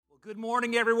Good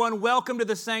morning, everyone. Welcome to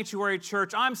the Sanctuary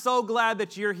Church. I'm so glad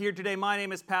that you're here today. My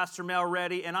name is Pastor Mel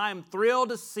Reddy, and I am thrilled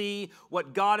to see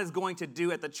what God is going to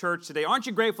do at the church today. Aren't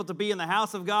you grateful to be in the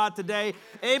house of God today,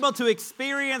 able to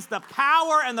experience the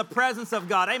power and the presence of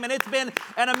God? Amen. It's been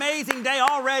an amazing day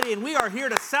already, and we are here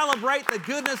to celebrate the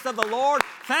goodness of the Lord,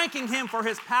 thanking Him for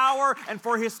His power and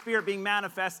for His Spirit being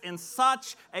manifest in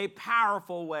such a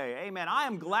powerful way. Amen. I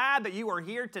am glad that you are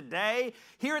here today.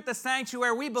 Here at the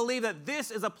Sanctuary, we believe that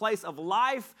this is a place of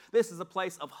life. This is a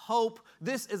place of hope.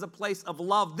 This is a place of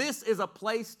love. This is a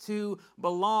place to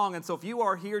belong. And so if you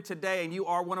are here today and you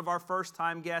are one of our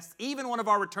first-time guests, even one of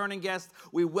our returning guests,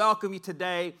 we welcome you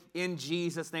today in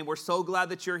Jesus' name. We're so glad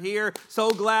that you're here.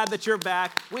 So glad that you're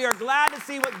back. We are glad to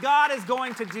see what God is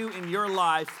going to do in your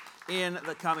life in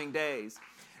the coming days.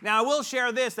 Now, I will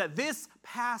share this, that this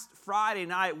past Friday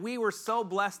night, we were so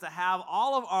blessed to have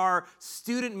all of our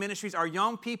student ministries, our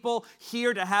young people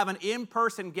here to have an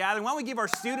in-person gathering. Why don't we give our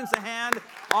students a hand,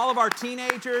 all of our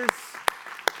teenagers,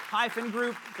 hyphen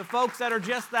group, the folks that are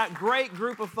just that great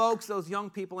group of folks, those young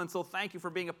people. And so thank you for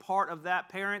being a part of that,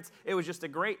 parents. It was just a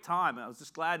great time. I was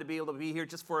just glad to be able to be here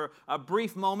just for a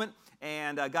brief moment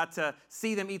and got to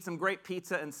see them eat some great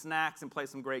pizza and snacks and play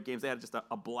some great games. They had just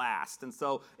a blast. And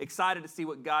so excited to see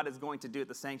what God is going to do at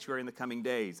the sanctuary in the coming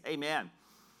days. Amen.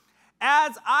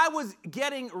 As I was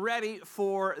getting ready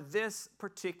for this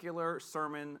particular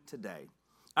sermon today,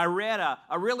 I read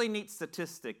a really neat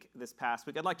statistic this past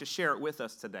week. I'd like to share it with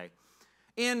us today.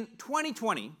 In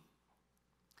 2020,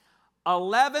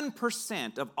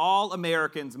 11% of all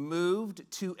Americans moved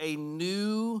to a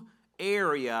new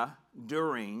area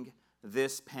during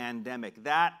this pandemic.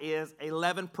 That is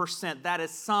 11%. That is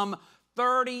some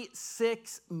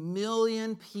 36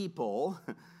 million people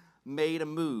made a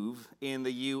move in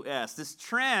the U.S. This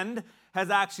trend has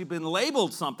actually been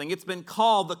labeled something. It's been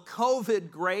called the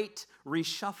COVID Great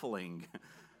Reshuffling.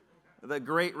 The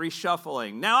Great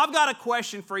Reshuffling. Now, I've got a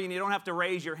question for you, and you don't have to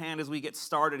raise your hand as we get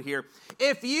started here.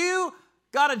 If you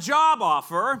got a job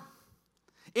offer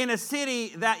in a city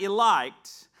that you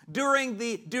liked, doing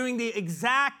the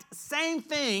exact same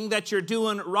thing that you're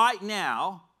doing right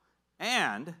now,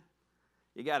 and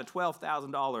you got a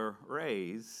 $12,000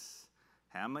 raise,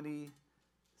 how many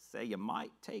say you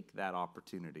might take that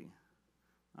opportunity?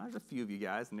 There's a few of you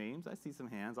guys' names. I see some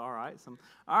hands. All right.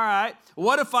 All right.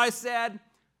 What if I said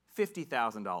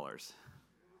 $50,000?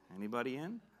 Anybody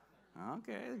in?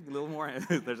 Okay. A little more.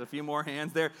 There's a few more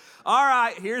hands there. All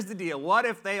right. Here's the deal. What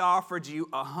if they offered you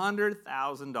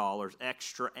 $100,000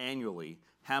 extra annually?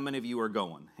 How many of you are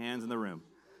going? Hands in the room.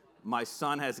 My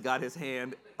son has got his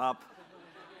hand up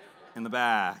in the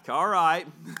back. All right.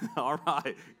 All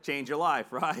right. Change your life,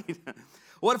 right?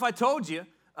 What if I told you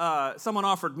someone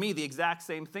offered me the exact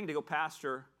same thing to go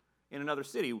pastor in another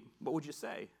city? What would you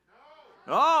say?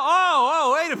 No.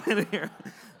 Oh, wait a minute here.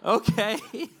 Okay.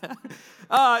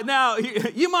 Now,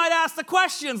 you might ask the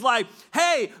questions like,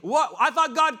 hey, I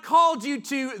thought God called you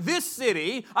to this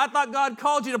city. I thought God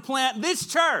called you to plant this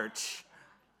church.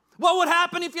 What would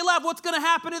happen if you left? What's going to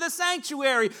happen to the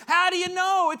sanctuary? How do you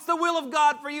know it's the will of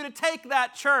God for you to take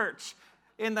that church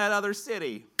in that other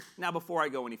city? Now, before I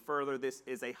go any further, this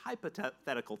is a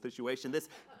hypothetical situation. This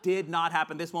did not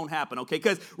happen. This won't happen, okay?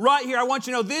 Because right here, I want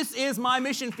you to know, this is my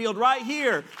mission field right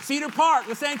here. Cedar Park,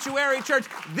 the Sanctuary Church.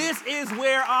 This is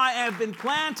where I have been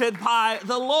planted by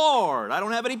the Lord. I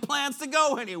don't have any plans to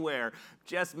go anywhere.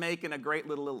 Just making a great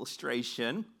little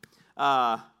illustration.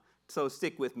 So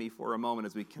stick with me for a moment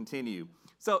as we continue.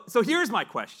 So here's my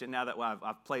question, now that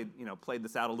I've played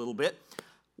this out a little bit.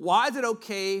 Why is it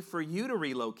okay for you to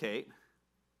relocate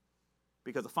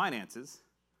because of finances,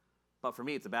 but for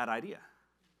me it's a bad idea?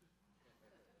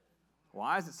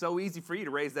 Why is it so easy for you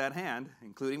to raise that hand,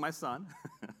 including my son,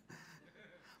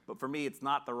 but for me it's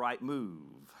not the right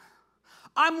move?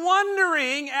 I'm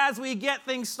wondering, as we get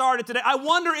things started today, I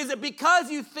wonder, is it because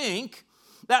you think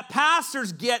that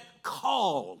pastors get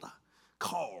called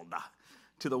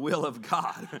to the will of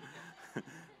God?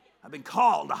 I've been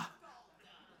called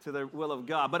to the will of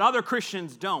God, but other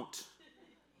Christians don't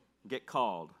get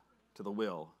called to the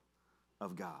will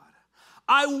of God.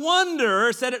 I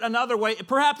wonder, said it another way,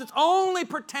 perhaps it only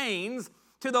pertains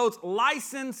to those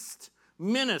licensed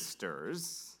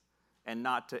ministers and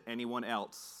not to anyone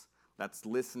else that's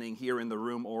listening here in the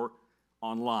room or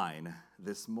online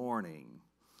this morning.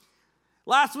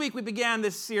 Last week we began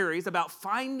this series about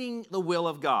finding the will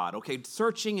of God,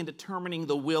 searching and determining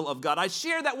the will of God. I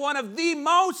shared that one of the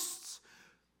most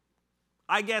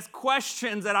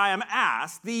questions that I am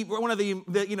asked, one of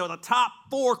the top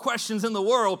 4 questions in the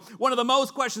world, one of the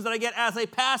most questions that I get as a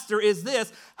pastor is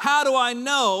this: how do I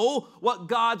know what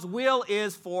God's will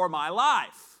is for my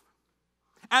life?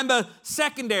 And the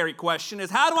secondary question is,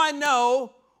 how do I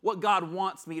know what God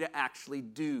wants me to actually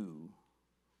do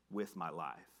with my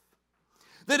life?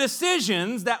 The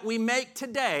decisions that we make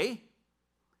today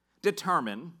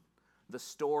determine the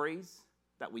stories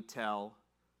that we tell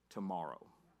tomorrow.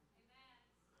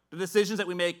 The decisions that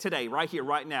we make today, right here,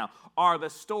 right now, are the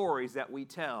stories that we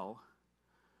tell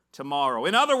tomorrow.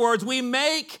 In other words, we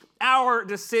make our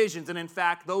decisions, and in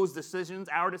fact, those decisions,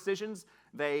 our decisions,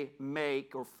 they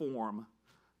make or form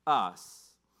us.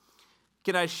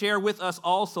 Can I share with us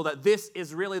also that this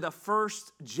is really the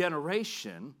first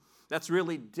generation that's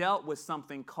really dealt with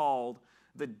something called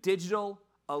the digital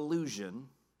illusion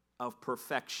of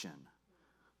perfection.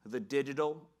 The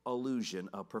digital illusion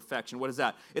of perfection. What is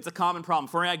that? It's a common problem.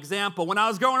 For example, when I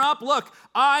was growing up, look,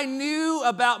 I knew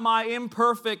about my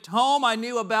imperfect home. I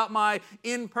knew about my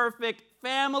imperfect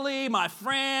family, my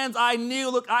friends.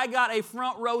 I got a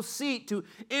front row seat to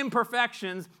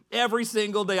imperfections every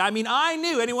single day. I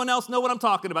knew. Anyone else know what I'm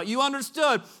talking about? You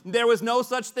understood there was no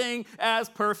such thing as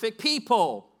perfect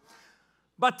people.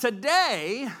 But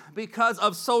today, because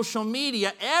of social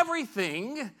media,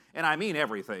 everything, and I mean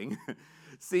everything,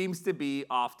 seems to be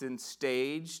often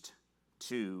staged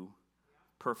to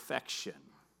perfection.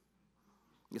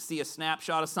 You see a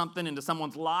snapshot of something into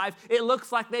someone's life, it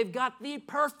looks like they've got the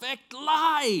perfect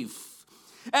life.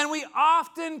 And we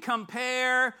often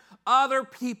compare other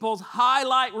people's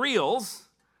highlight reels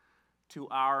to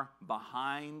our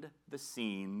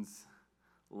behind-the-scenes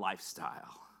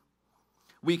lifestyle.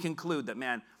 We conclude that,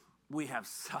 man, we have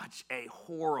such a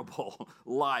horrible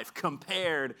life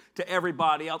compared to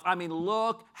everybody else.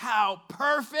 Look how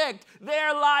perfect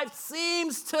their life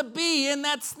seems to be in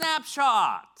that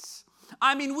snapshot.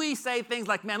 We say things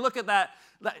like, man, look at that.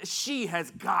 She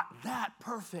has got that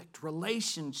perfect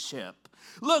relationship.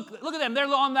 Look at them.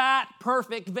 They're on that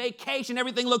perfect vacation.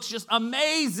 Everything looks just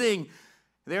amazing.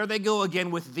 There they go again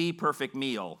with the perfect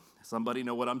meal. Somebody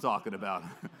know what I'm talking about.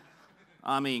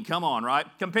 Come on, right?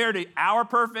 Compared to our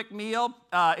perfect meal,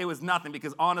 it was nothing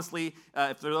because honestly,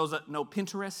 if there are those that know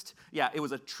Pinterest, it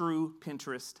was a true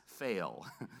Pinterest fail.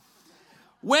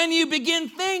 When you begin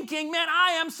thinking, man,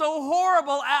 I am so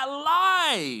horrible at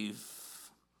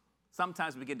life,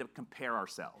 sometimes we begin to compare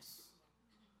ourselves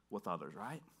with others,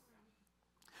 right?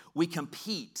 We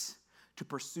compete to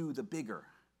pursue the bigger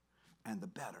and the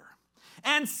better.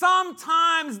 And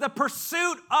sometimes the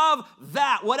pursuit of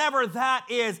that, whatever that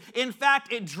is, in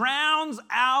fact, it drowns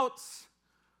out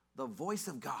the voice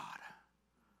of God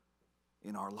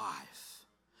in our life.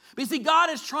 But you see, God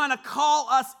is trying to call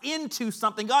us into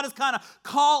something. God is kind of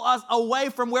call us away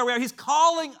from where we are. He's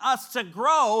calling us to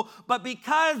grow, but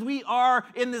because we are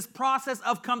in this process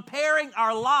of comparing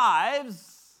our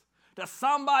lives to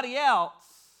somebody else,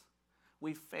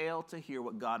 we fail to hear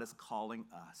what God is calling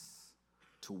us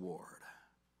toward.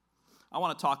 I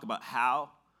want to talk about how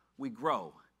we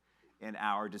grow in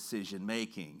our decision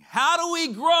making. How do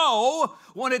we grow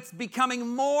when it's becoming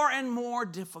more and more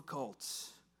difficult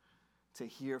to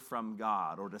hear from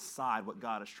God or decide what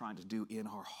God is trying to do in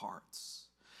our hearts?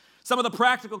 Some of the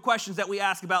practical questions that we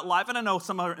ask about life, and I know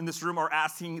some in this room are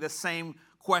asking the same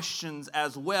questions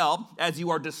as well. As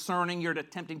you are discerning, you're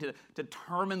attempting to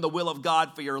determine the will of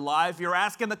God for your life. You're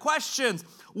asking the questions,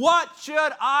 what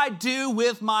should I do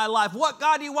with my life? What,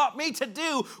 God, do you want me to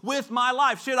do with my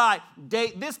life? Should I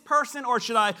date this person or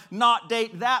should I not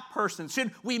date that person?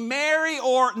 Should we marry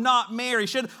or not marry?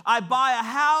 Should I buy a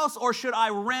house or should I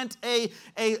rent a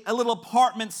little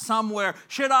apartment somewhere?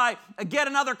 Should I get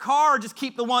another car or just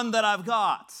keep the one that I've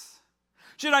got?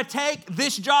 Should I take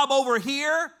this job over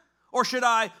here? Or should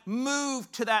I move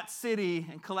to that city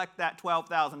and collect that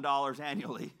 $12,000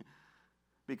 annually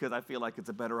because I feel like it's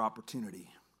a better opportunity?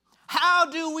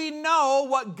 How do we know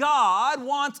what God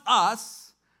wants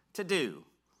us to do?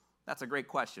 That's a great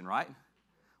question, right?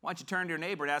 Why don't you turn to your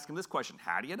neighbor and ask him this question?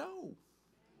 How do you know?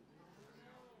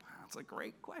 That's a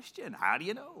great question. How do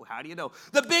you know? How do you know?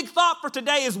 The big thought for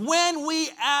today is when we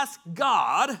ask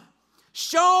God,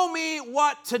 show me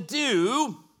what to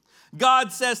do,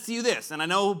 God says to you this, and I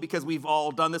know because we've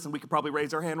all done this and we could probably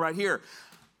raise our hand right here.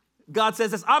 God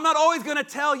says this, I'm not always going to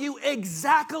tell you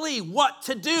exactly what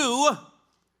to do,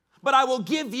 but I will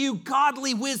give you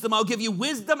godly wisdom. I'll give you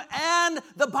wisdom and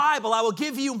the Bible. I will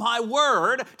give you my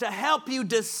word to help you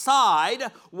decide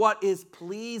what is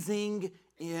pleasing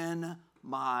in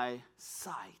my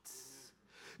sight.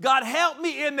 God, help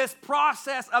me in this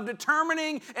process of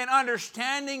determining and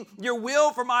understanding your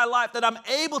will for my life, that I'm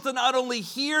able to not only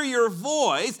hear your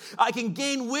voice, I can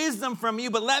gain wisdom from you,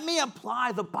 but let me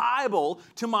apply the Bible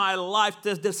to my life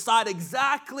to decide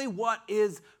exactly what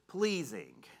is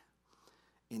pleasing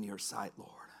in your sight, Lord.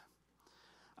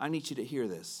 I need you to hear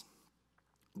this.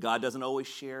 God doesn't always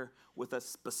share with us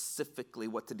specifically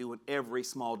what to do in every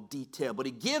small detail, but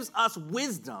he gives us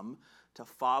wisdom to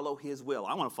follow his will.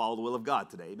 I want to follow the will of God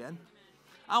today, amen?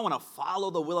 I want to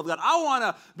follow the will of God. I want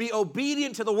to be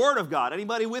obedient to the word of God.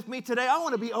 Anybody with me today? I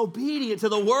want to be obedient to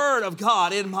the word of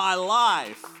God in my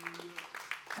life.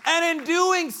 And in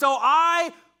doing so,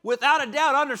 I, without a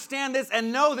doubt, understand this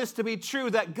and know this to be true,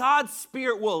 that God's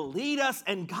Spirit will lead us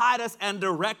and guide us and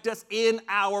direct us in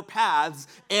our paths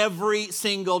every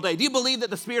single day. Do you believe that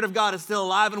the Spirit of God is still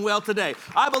alive and well today?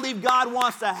 I believe God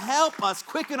wants to help us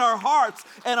quicken our hearts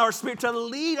and our spirit to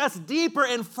lead us deeper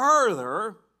and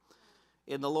further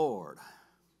in the Lord.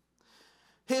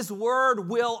 His word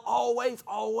will always,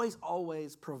 always,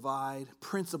 always provide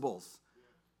principles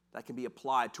that can be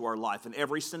applied to our life in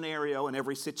every scenario, in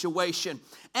every situation.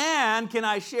 And can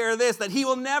I share this, that he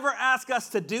will never ask us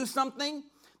to do something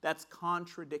that's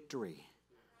contradictory,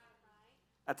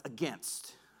 that's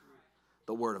against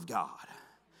the word of God.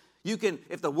 You can,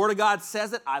 if the word of God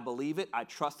says it, I believe it, I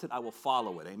trust it, I will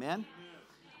follow it, amen?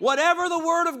 Whatever the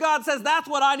word of God says, that's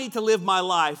what I need to live my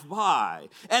life by.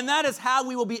 And that is how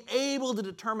we will be able to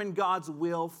determine God's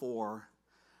will for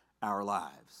our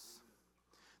lives.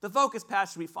 The focus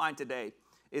passage we find today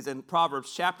is in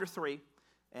Proverbs chapter 3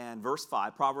 and verse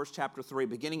 5. Proverbs chapter 3,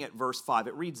 beginning at verse 5,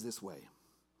 it reads this way.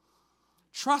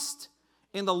 Trust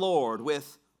in the Lord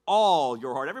with all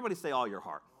your heart. Everybody say all your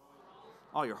heart.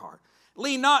 All your heart.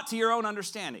 Lean not to your own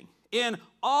understanding. In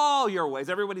all your ways,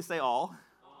 everybody say all.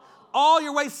 All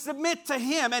your ways submit to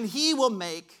him, and he will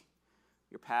make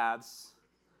your paths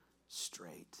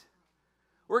straight.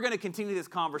 We're going to continue this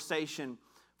conversation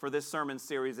for this sermon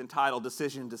series entitled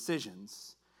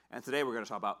Decisions. And today we're going to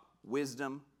talk about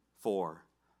wisdom for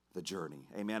the journey.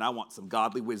 Amen. I want some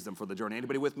godly wisdom for the journey.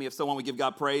 Anybody with me? If so, why don't we give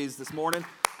God praise this morning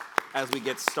as we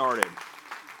get started.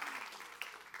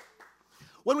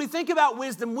 When we think about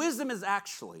wisdom, wisdom is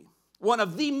actually one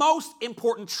of the most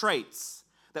important traits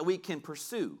that we can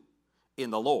pursue in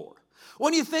the Lord.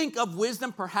 When you think of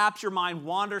wisdom, perhaps your mind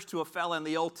wanders to a fellow in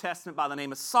the Old Testament by the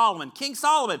name of Solomon. King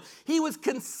Solomon, he was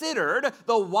considered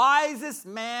the wisest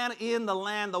man in the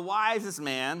land, the wisest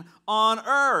man on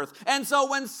earth. And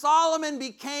so when Solomon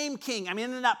became king,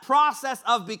 in that process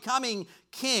of becoming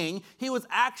king, he was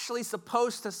actually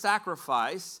supposed to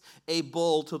sacrifice a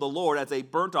bull to the Lord as a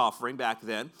burnt offering back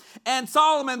then. And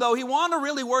Solomon, though, he wanted to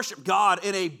really worship God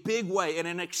in a big way, in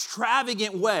an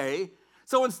extravagant way.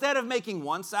 So instead of making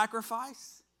one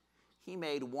sacrifice, he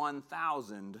made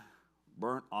 1,000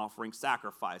 burnt offering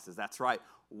sacrifices. That's right,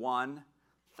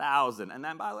 1,000. And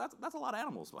then, that's a lot of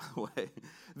animals, by the way.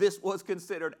 This was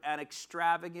considered an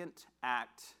extravagant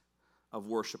act of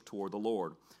worship toward the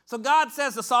Lord. So God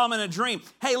says to Solomon in a dream,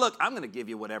 hey, look, I'm going to give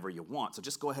you whatever you want, so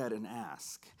just go ahead and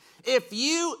ask. If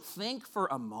you think for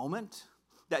a moment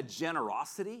that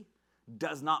generosity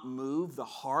does not move the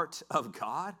heart of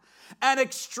God, an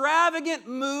extravagant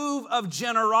move of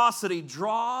generosity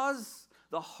draws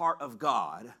the heart of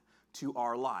God to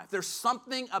our life. There's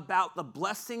something about the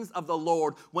blessings of the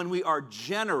Lord when we are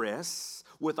generous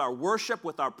with our worship,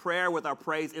 with our prayer, with our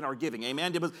praise, in our giving.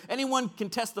 Amen? Anyone can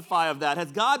testify of that.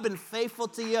 Has God been faithful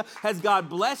to you? Has God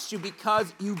blessed you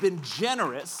because you've been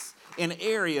generous in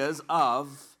areas of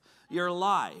your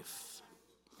life?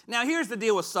 Now, here's the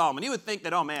deal with Solomon. You would think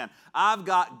that, oh man, I've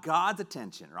got God's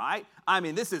attention, right?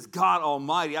 This is God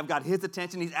Almighty. I've got his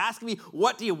attention. He's asking me,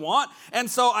 what do you want? And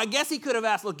so I guess he could have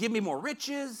asked, look, give me more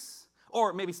riches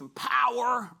or maybe some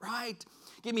power, right?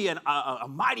 Give me a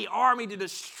mighty army to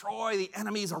destroy the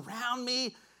enemies around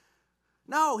me.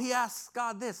 No, he asks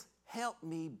God this, help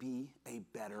me be a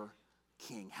better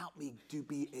king. Help me to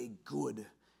be a good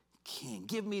king.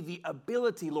 Give me the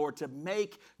ability, Lord, to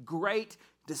make great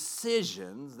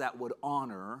decisions that would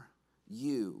honor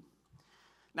you.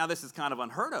 Now, this is kind of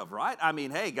unheard of, right?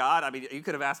 Hey, God, you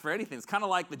could have asked for anything. It's kind of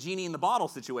like the genie in the bottle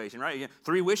situation, right?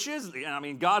 3 wishes.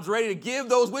 God's ready to give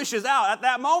those wishes out at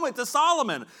that moment to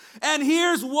Solomon. And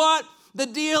here's what the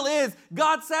deal is.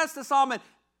 God says to Solomon,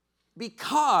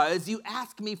 because you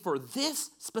asked me for this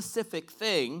specific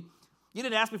thing, you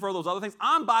didn't ask me for those other things.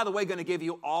 I'm, by the way, going to give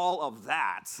you all of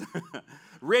that.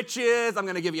 Riches, I'm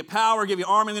going to give you power, give you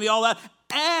army, I'm going to give you all that.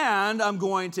 And I'm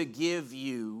going to give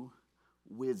you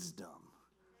wisdom.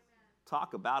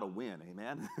 Talk about a win,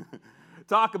 amen?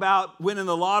 Talk about winning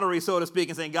the lottery, so to speak,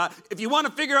 and saying, God, if you want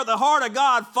to figure out the heart of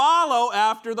God, follow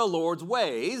after the Lord's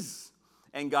ways,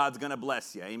 and God's going to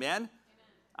bless you, amen?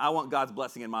 I want God's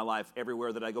blessing in my life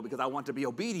everywhere that I go because I want to be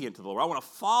obedient to the Lord. I want to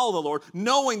follow the Lord,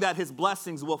 knowing that his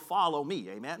blessings will follow me,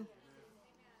 amen?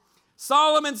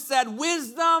 Solomon said,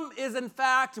 wisdom is in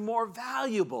fact more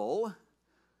valuable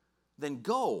than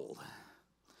gold.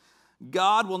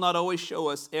 God will not always show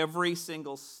us every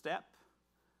single step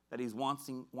that he's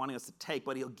wanting us to take,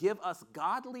 but he'll give us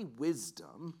godly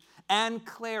wisdom and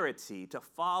clarity to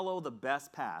follow the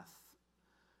best path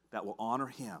that will honor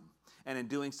him. And in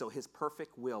doing so, his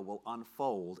perfect will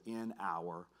unfold in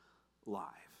our life.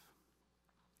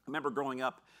 I remember growing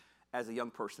up as a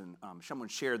young person, someone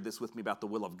shared this with me about the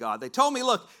will of God. They told me,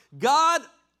 look, God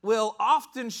will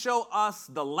often show us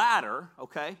the ladder,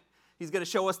 okay? He's going to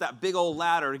show us that big old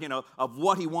ladder, of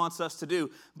what he wants us to do.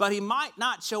 But he might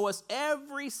not show us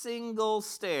every single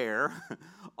stair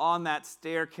on that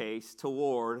staircase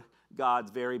toward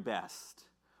God's very best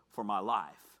for my life.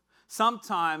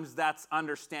 Sometimes that's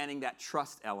understanding that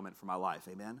trust element for my life,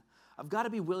 amen? I've got to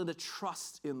be willing to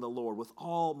trust in the Lord with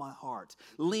all my heart.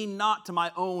 Lean not to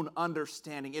my own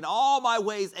understanding. In all my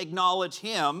ways acknowledge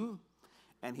him,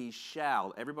 and he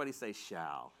shall, everybody say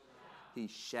shall. He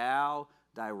shall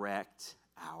direct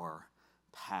our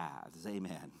paths.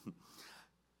 Amen.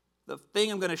 The thing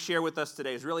I'm going to share with us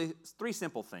today is really three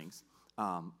simple things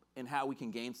in how we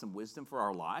can gain some wisdom for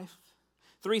our life.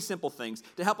 Three simple things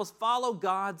to help us follow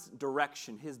God's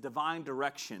direction, his divine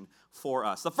direction for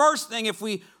us. The first thing, if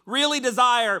we really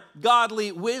desire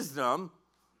godly wisdom,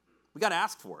 we got to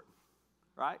ask for it,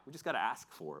 right? We just got to ask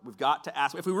for it. We've got to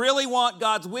ask. If we really want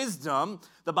God's wisdom,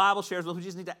 the Bible shares with us, we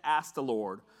just need to ask the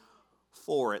Lord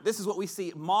for it. This is what we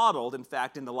see modeled, in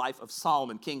fact, in the life of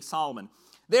Solomon, King Solomon.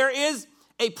 There is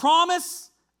a promise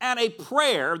and a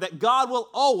prayer that God will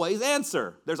always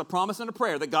answer. There's a promise and a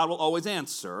prayer that God will always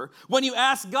answer. When you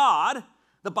ask God,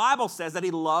 the Bible says that he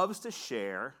loves to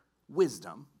share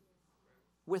wisdom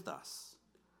with us.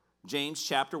 James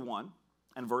chapter 1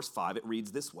 and verse 5, it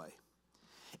reads this way.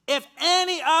 If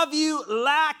any of you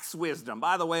lacks wisdom,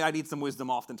 by the way, I need some wisdom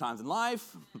oftentimes in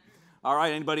life. All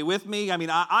right, anybody with me? I mean,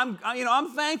 I'm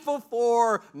thankful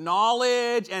for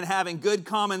knowledge and having good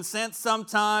common sense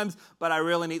sometimes, but I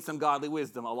really need some godly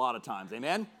wisdom a lot of times.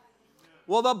 Amen?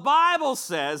 Well, the Bible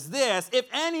says this, if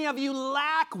any of you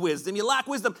lack wisdom,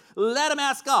 let him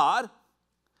ask God,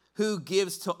 who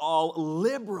gives to all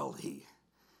liberally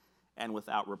and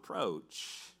without reproach,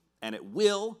 and it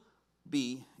will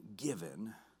be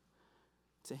given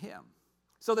to him.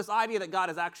 So this idea that God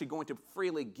is actually going to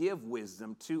freely give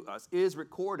wisdom to us is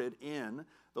recorded in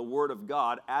the Word of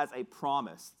God as a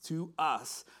promise to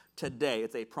us today.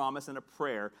 It's a promise and a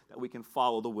prayer that we can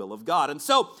follow the will of God. And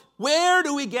so where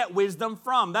do we get wisdom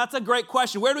from? That's a great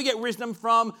question. Where do we get wisdom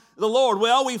from the Lord?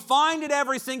 Well, we find it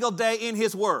every single day in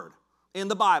his Word, in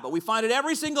the Bible. We find it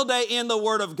every single day in the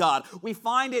Word of God. We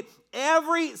find it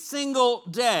every single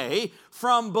day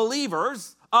from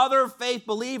believers, other faith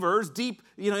believers, deep,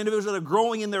 individuals that are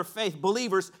growing in their faith,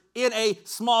 believers in a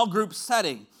small group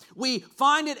setting. We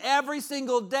find it every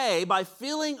single day by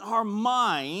filling our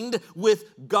mind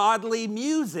with godly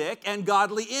music and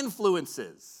godly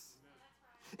influences.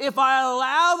 If I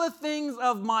allow the things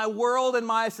of my world and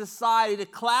my society to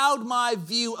cloud my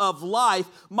view of life,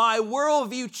 my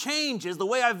worldview changes. The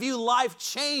way I view life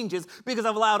changes because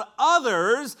I've allowed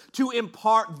others to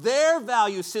impart their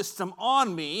value system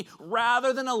on me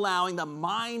rather than allowing the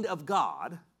mind of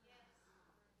God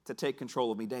to take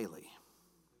control of me daily.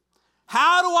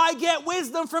 How do I get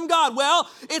wisdom from God? Well,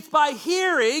 it's by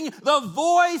hearing the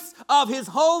voice of his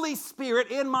Holy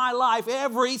Spirit in my life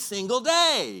every single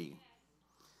day.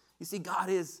 You see, God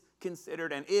is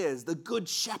considered and is the good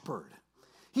shepherd.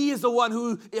 He is the one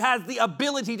who has the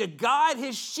ability to guide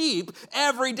his sheep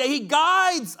every day. He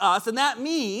guides us, and that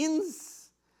means,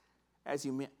 as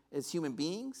human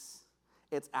beings,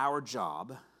 it's our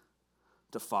job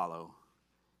to follow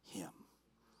him.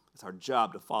 It's our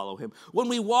job to follow him. When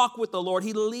we walk with the Lord,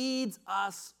 he leads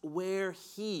us where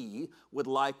he would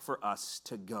like for us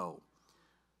to go.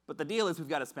 But the deal is we've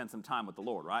got to spend some time with the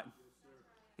Lord, right?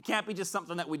 It can't be just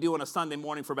something that we do on a Sunday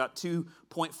morning for about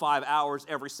 2.5 hours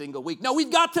every single week. No,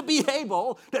 we've got to be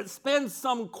able to spend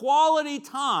some quality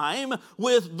time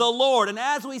with the Lord. And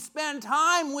as we spend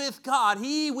time with God,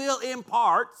 he will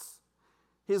impart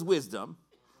his wisdom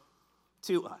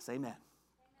to us. Amen.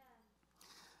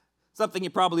 Something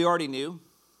you probably already knew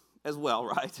as well,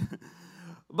 right?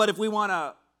 But if we want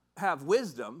to have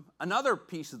wisdom, another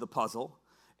piece of the puzzle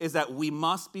is that we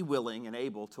must be willing and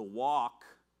able to walk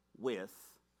with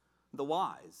the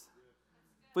wise.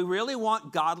 If we really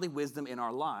want godly wisdom in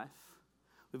our life,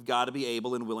 we've got to be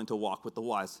able and willing to walk with the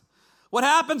wise. What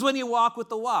happens when you walk with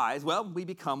the wise? Well, we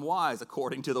become wise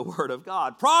according to the Word of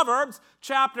God. Proverbs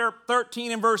chapter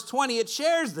 13 and verse 20, it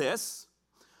shares this.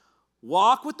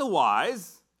 Walk with the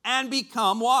wise and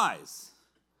become wise.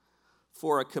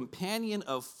 For a companion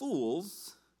of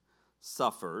fools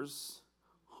suffers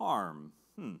harm.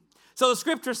 So the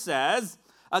scripture says,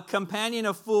 A companion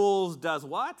of fools does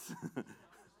what?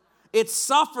 It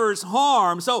suffers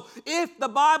harm. So if the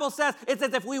Bible says, it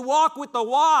says if we walk with the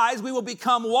wise, we will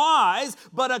become wise,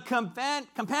 but a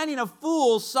companion of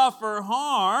fools suffer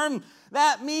harm,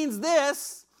 that means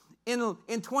this, in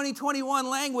 2021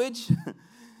 language,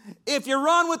 if you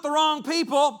run with the wrong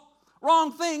people,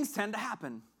 wrong things tend to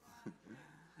happen.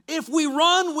 If we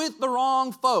run with the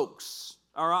wrong folks,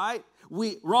 all right,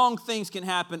 wrong things can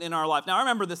happen in our life. Now, I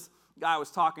remember this guy I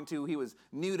was talking to, he was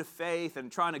new to faith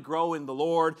and trying to grow in the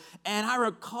Lord. And I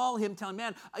recall him telling,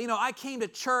 man, I came to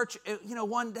church,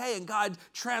 one day and God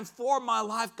transformed my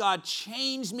life. God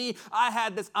changed me. I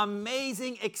had this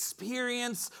amazing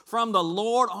experience from the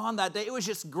Lord on that day. It was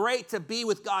just great to be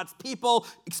with God's people,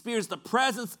 experience the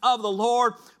presence of the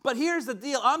Lord. But here's the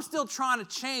deal. I'm still trying to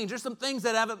change. There's some things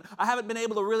that I haven't been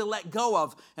able to really let go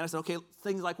of. And I said, okay,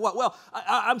 things like what? Well,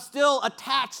 I'm still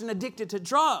attached and addicted to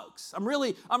drugs. I'm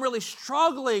really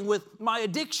struggling with my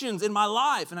addictions in my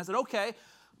life. And I said, okay,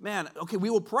 we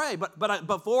will pray. But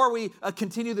before we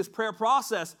continue this prayer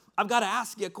process, I've got to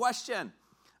ask you a question.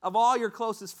 Of all your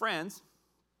closest friends,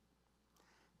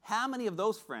 how many of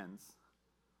those friends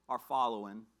are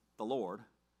following the Lord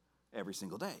every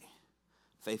single day?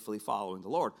 Faithfully following the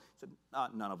Lord? I said,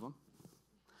 none of them.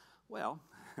 Well,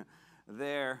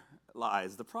 there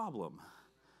lies the problem.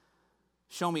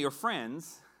 Show me your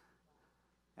friends,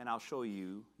 and I'll show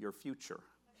you your future.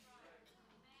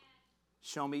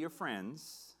 Show me your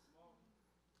friends,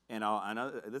 and I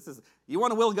know this is, you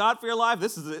want to will God for your life?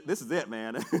 This is it,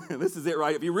 man. This is it,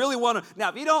 right? If you really want to, now,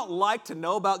 if you don't like to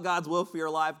know about God's will for your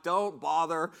life, don't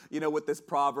bother, with this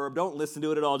proverb. Don't listen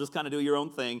to it at all. Just kind of do your own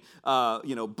thing,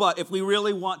 But if we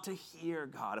really want to hear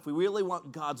God, if we really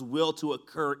want God's will to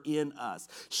occur in us,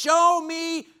 show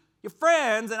me your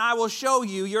friends, and I will show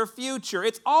you your future.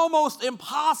 It's almost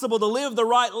impossible to live the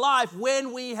right life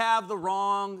when we have the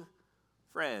wrong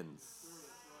friends.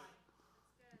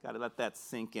 Got to let that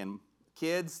sink in.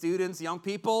 Kids, students, young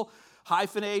people,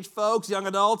 hyphen-age folks, young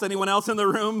adults, anyone else in the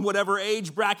room, whatever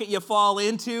age bracket you fall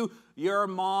into, your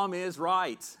mom is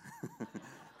right.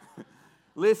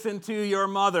 Listen to your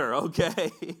mother,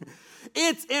 okay?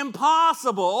 It's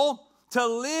impossible to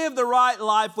live the right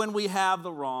life when we have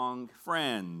the wrong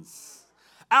friends.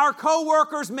 Our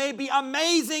coworkers may be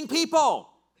amazing people,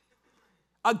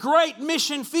 a great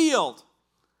mission field,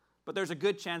 but there's a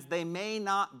good chance they may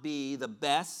not be the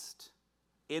best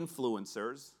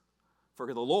influencers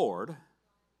for the Lord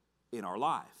in our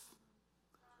life.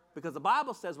 Because the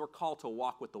Bible says we're called to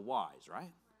walk with the wise,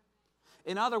 right?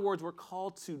 In other words, we're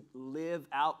called to live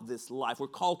out this life. We're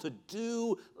called to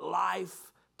do life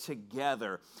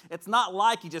together. It's not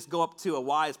like you just go up to a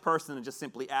wise person and just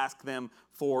simply ask them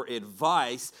for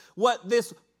advice. What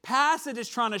this passage is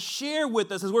trying to share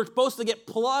with us is we're supposed to get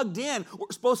plugged in.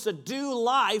 We're supposed to do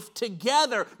life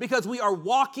together because we are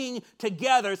walking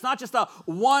together. It's not just a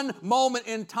one moment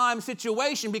in time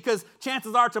situation, because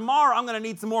chances are tomorrow I'm going to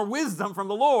need some more wisdom from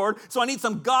the Lord. So I need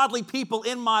some godly people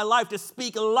in my life to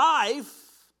speak life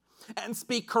and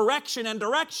speak correction and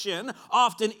direction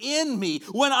often in me.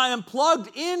 When I am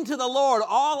plugged into the Lord,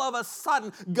 all of a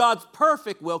sudden, God's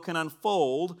perfect will can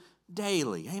unfold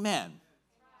daily. Amen.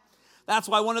 That's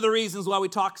why one of the reasons why we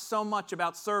talk so much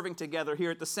about serving together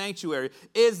here at the sanctuary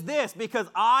is this, because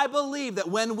I believe that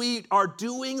when we are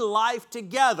doing life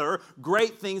together,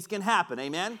 great things can happen.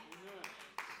 Amen?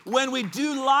 When we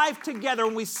do life together,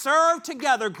 when we serve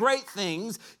together, great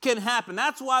things can happen.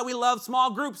 That's why we love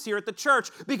small groups here at the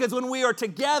church, because when we are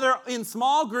together in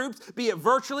small groups, be it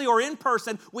virtually or in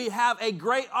person, we have a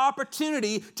great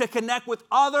opportunity to connect with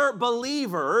other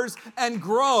believers and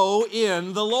grow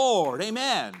in the Lord.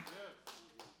 Amen.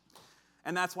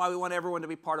 And that's why we want everyone to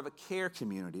be part of a care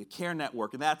community, a care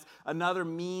network. And that's another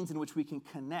means in which we can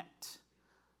connect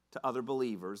to other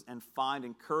believers and find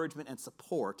encouragement and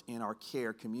support in our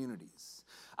care communities.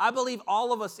 I believe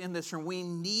all of us in this room, we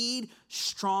need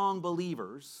strong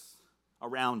believers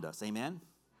around us. Amen?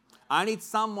 I need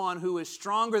someone who is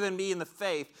stronger than me in the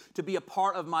faith to be a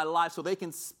part of my life so they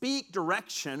can speak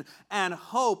direction and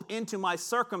hope into my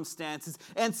circumstances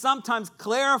and sometimes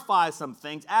clarify some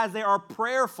things as they are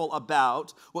prayerful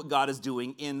about what God is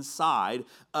doing inside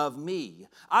of me.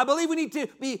 I believe we need to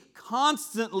be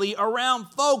constantly around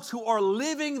folks who are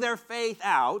living their faith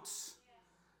out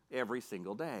every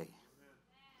single day.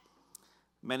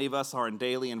 Many of us are in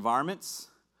daily environments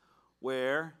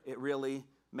where it really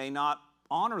may not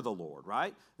honor the Lord,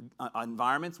 right?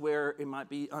 Environments where it might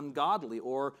be ungodly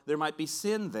or there might be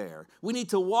sin there. We need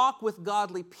to walk with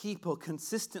godly people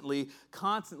consistently,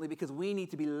 constantly, because we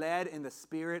need to be led in the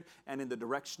Spirit and in the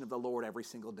direction of the Lord every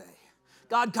single day.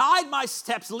 God, guide my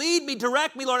steps, lead me,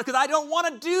 direct me, Lord, because I don't want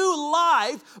to do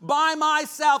life by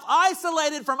myself,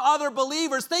 isolated from other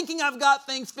believers, thinking I've got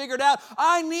things figured out.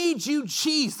 I need you,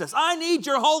 Jesus. I need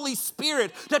your Holy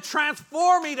Spirit to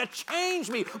transform me, to change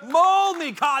me, mold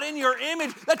me, God, in your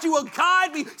image, that you will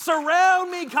guide me,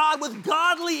 surround me, God, with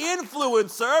godly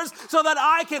influencers so that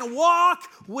I can walk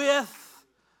with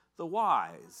the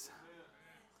wise.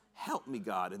 Help me,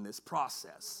 God, in this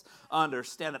process.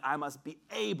 Understand that I must be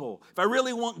able, if I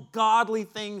really want godly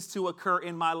things to occur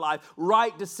in my life,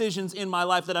 right decisions in my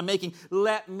life that I'm making,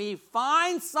 let me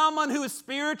find someone who is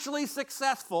spiritually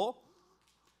successful,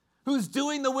 who's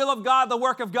doing the will of God, the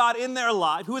work of God in their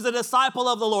life, who is a disciple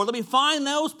of the Lord. Let me find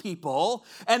those people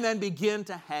and then begin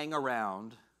to hang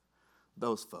around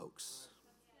those folks.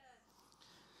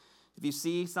 If you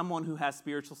see someone who has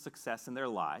spiritual success in their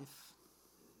life,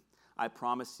 I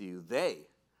promise you they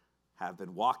have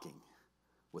been walking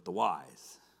with the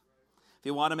wise. If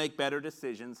you want to make better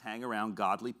decisions, hang around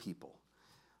godly people.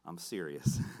 I'm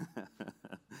serious.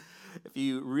 If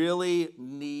you really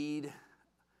need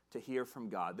to hear from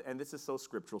God, and this is so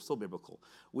scriptural, so biblical,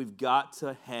 we've got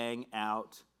to hang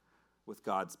out with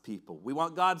God's people. We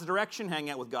want God's direction, hang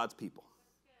out with God's people.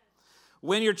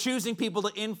 When you're choosing people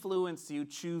to influence you,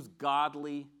 choose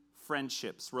godly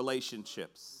friendships,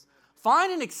 relationships.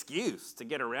 Find an excuse to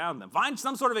get around them. Find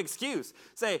some sort of excuse.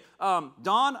 Say,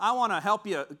 Don, I want to help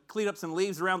you clean up some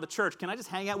leaves around the church. Can I just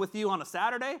hang out with you on a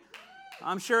Saturday?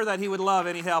 I'm sure that he would love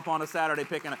any help on a Saturday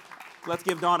picking up. Let's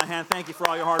give Don a hand. Thank you for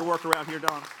all your hard work around here,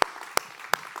 Don.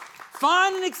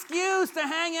 Find an excuse to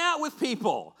hang out with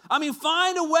people. I mean,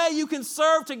 find a way you can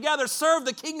serve together, serve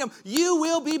the kingdom. You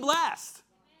will be blessed.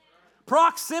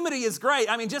 Proximity is great.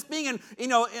 I mean, just being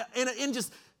in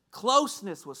just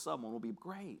closeness with someone will be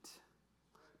great.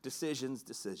 Decisions.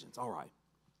 All right.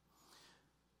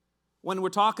 When we're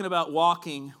talking about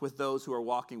walking with those who are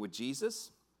walking with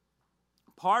Jesus,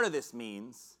 part of this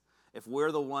means if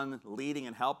we're the one leading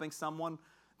and helping someone,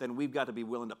 then we've got to be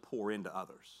willing to pour into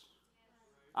others.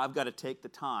 I've got to take the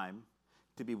time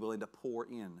to be willing to pour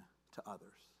in to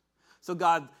others. So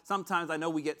God, sometimes I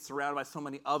know we get surrounded by so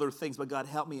many other things, but God,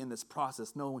 help me in this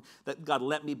process, knowing that God,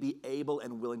 let me be able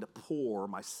and willing to pour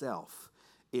myself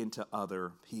into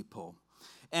other people.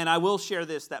 And I will share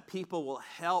this, that people will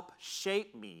help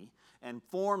shape me and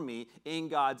form me in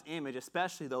God's image,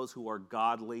 especially those who are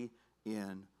godly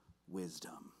in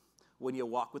wisdom. When you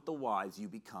walk with the wise, you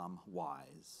become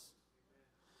wise.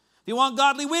 If you want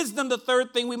godly wisdom, the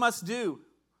third thing we must do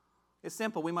is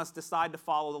simple. We must decide to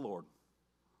follow the Lord.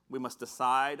 We must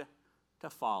decide to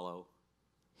follow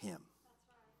Him.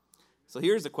 So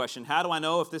here's the question. How do I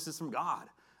know if this is from God?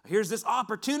 Here's this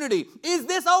opportunity. Is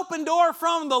this open door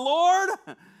from the Lord?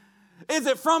 Is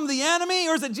it from the enemy,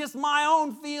 or is it just my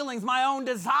own feelings, my own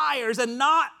desires, and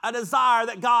not a desire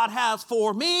that God has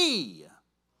for me?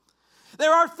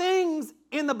 There are things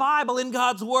in the Bible, in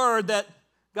God's Word, that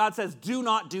God says, do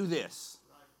not do this.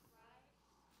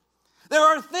 There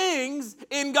are things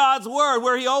in God's Word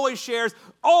where He always shares,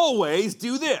 always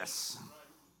do this.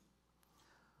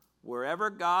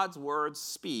 Wherever God's Word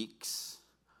speaks,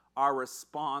 our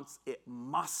response, it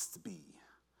must be.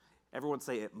 Everyone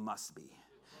say, it must be.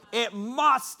 It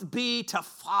must be to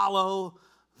follow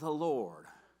the Lord.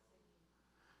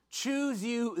 Choose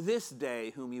you this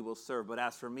day whom you will serve. But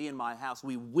as for me and my house,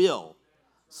 we will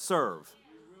serve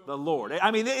the Lord.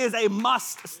 I mean, it is a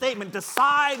must statement.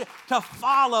 Decide to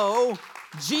follow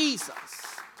Jesus.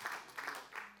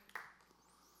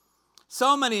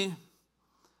 So many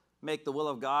make the will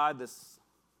of God this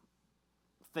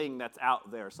thing that's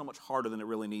out there so much harder than it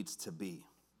really needs to be.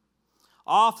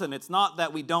 Often, it's not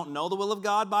that we don't know the will of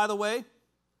God, by the way.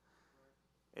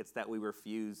 It's that we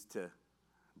refuse to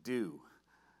do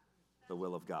the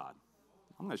will of God.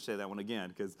 I'm going to say that one again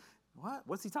because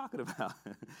what's he talking about?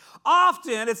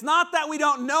 Often, it's not that we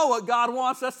don't know what God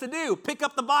wants us to do. Pick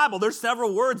up the Bible. There's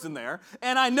several words in there.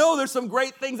 And I know there's some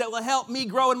great things that will help me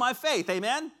grow in my faith.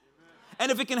 Amen?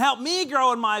 And if it can help me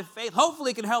grow in my faith, hopefully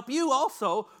it can help you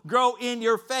also grow in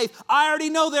your faith. I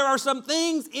already know there are some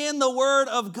things in the Word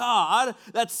of God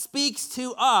that speaks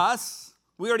to us.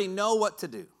 We already know what to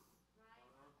do.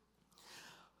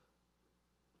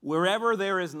 Wherever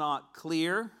there is not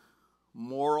clear,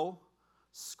 moral,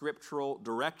 scriptural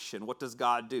direction, what does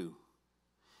God do?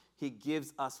 He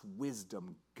gives us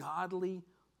wisdom, godly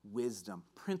wisdom,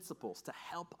 principles to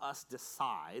help us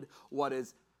decide what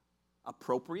is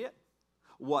appropriate,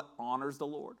 what honors the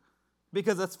Lord.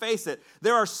 Because let's face it,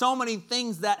 there are so many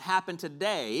things that happen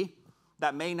today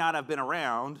that may not have been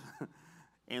around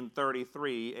in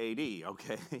 33 AD,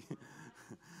 okay?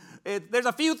 there's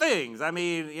a few things. I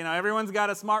mean, everyone's got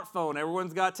a smartphone.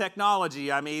 Everyone's got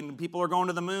technology. I mean, people are going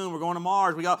to the moon. We're going to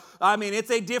Mars.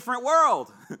 It's a different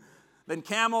world than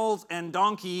camels and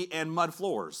donkey and mud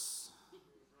floors.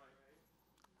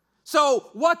 So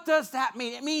what does that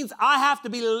mean? It means I have to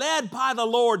be led by the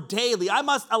Lord daily. I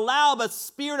must allow the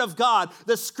Spirit of God,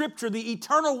 the Scripture, the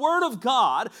eternal Word of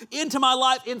God into my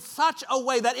life in such a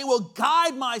way that it will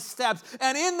guide my steps.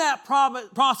 And in that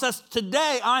process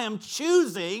today, I am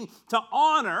choosing to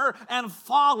honor and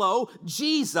follow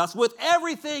Jesus with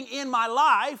everything in my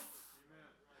life.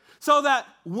 So that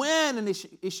when an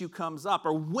issue comes up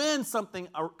or when something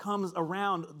comes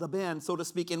around the bend, so to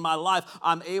speak, in my life,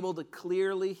 I'm able to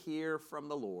clearly hear from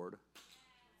the Lord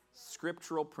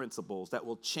scriptural principles that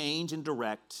will change and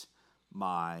direct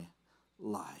my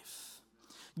life.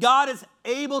 God is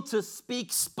able to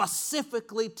speak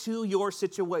specifically to your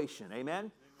situation.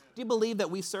 Amen? Do you believe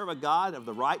that we serve a God of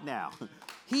the right now?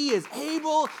 He is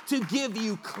able to give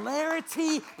you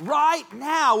clarity right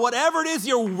now. Whatever it is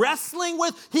you're wrestling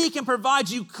with, He can provide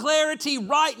you clarity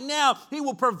right now. He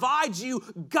will provide you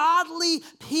godly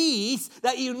peace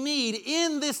that you need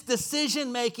in this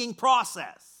decision-making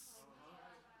process.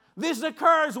 This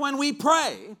occurs when we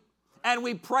pray, and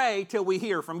we pray till we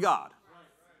hear from God.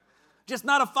 Just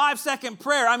not a 5-second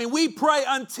prayer. We pray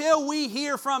until we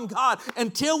hear from God,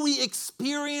 until we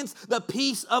experience the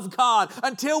peace of God,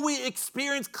 until we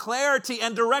experience clarity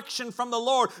and direction from the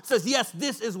Lord. It says, yes,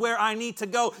 this is where I need to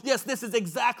go. Yes, this is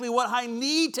exactly what I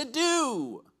need to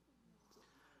do.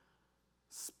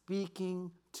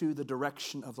 Speaking to the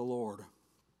direction of the Lord.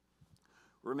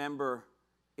 Remember,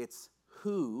 it's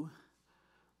who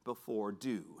before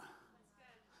do.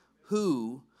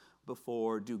 Who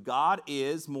before do. God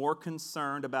is more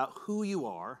concerned about who you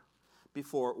are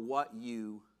before what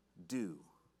you do.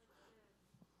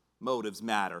 Motives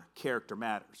matter. Character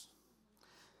matters.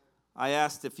 I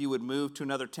asked if you would move to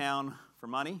another town for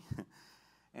money,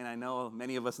 and I know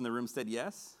many of us in the room said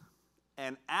yes.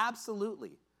 And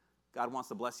absolutely, God wants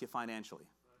to bless you financially.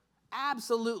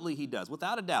 Absolutely, He does,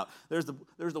 without a doubt. There's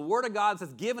the Word of God that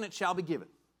says, given it shall be given.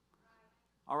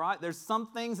 All right? There's some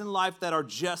things in life that are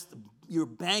just, you're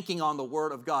banking on the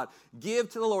Word of God. Give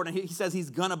to the Lord, and He says He's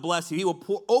going to bless you. He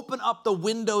will open up the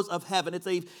windows of heaven. It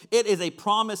is a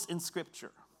promise in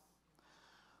Scripture.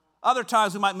 Other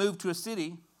times we might move to a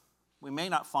city, we may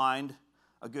not find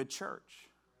a good church.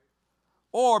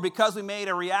 Or because we made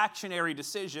a reactionary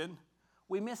decision,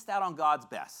 we missed out on God's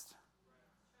best.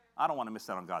 I don't want to miss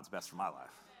out on God's best for my life.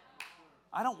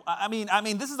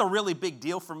 This is a really big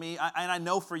deal for me, and I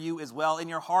know for you as well. In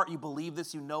your heart, you believe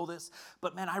this, you know this,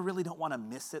 but man, I really don't want to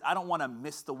miss it. I don't want to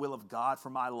miss the will of God for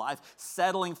my life,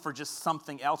 settling for just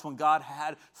something else when God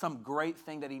had some great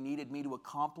thing that He needed me to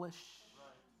accomplish.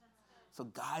 So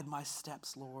guide my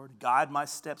steps, Lord. Guide my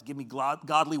steps. Give me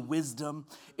godly wisdom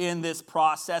in this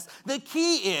process. The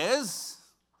key is,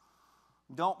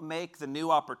 don't make the new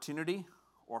opportunity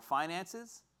or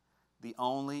finances the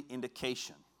only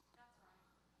indication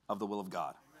of the will of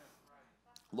God.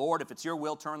 Lord, if it's your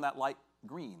will, turn that light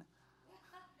green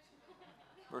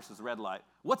versus red light.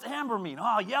 What's amber mean?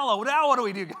 Oh, yellow. Now what do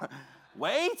we do?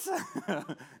 Wait.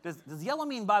 Does yellow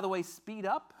mean, by the way, speed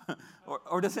up?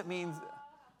 Or does it mean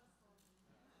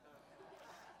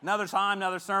another time,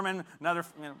 another sermon,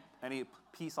 any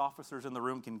peace officers in the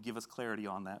room can give us clarity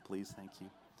on that, please? Thank you.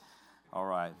 All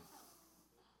right.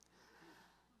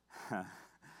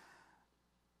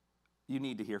 You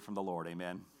need to hear from the Lord,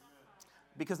 amen?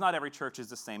 Because not every church is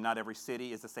the same, not every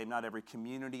city is the same, not every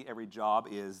community, every job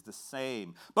is the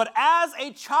same. But as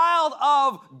a child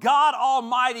of God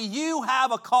Almighty, you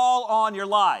have a call on your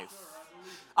life.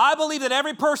 I believe that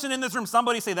every person in this room,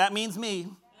 somebody say, that means me.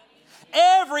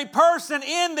 Every person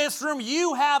in this room,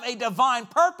 you have a divine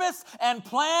purpose and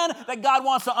plan that God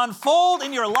wants to unfold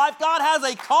in your life. God has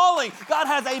a calling. God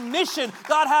has a mission.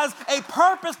 God has a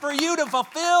purpose for you to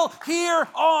fulfill here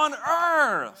on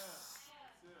earth.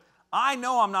 I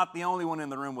know I'm not the only one in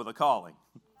the room with a calling.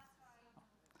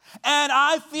 And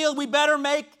I feel we better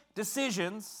make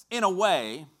decisions in a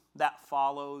way that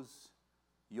follows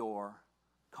your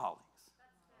callings.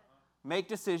 Make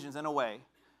decisions in a way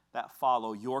that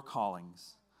follow your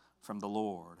callings from the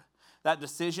Lord. That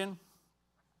decision,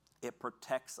 it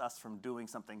protects us from doing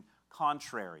something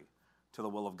contrary to the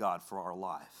will of God for our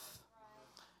life.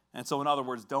 And so, in other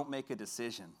words, don't make a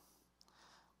decision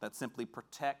that simply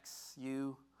protects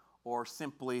you, or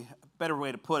simply, a better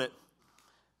way to put it,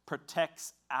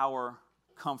 protects our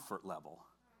comfort level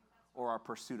or our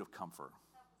pursuit of comfort.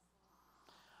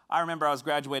 I remember I was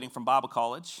graduating from Bible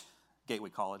college, Gateway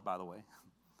College, by the way,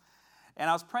 and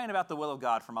I was praying about the will of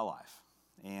God for my life.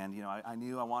 And, I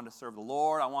knew I wanted to serve the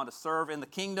Lord. I wanted to serve in the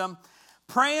kingdom.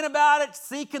 Praying about it,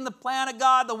 seeking the plan of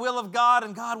God, the will of God.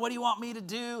 And God, what do you want me to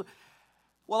do?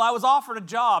 Well, I was offered a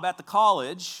job at the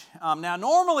college. Now,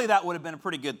 normally that would have been a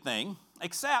pretty good thing,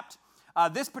 except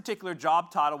this particular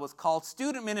job title was called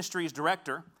Student Ministries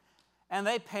Director, and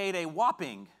they paid a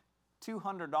whopping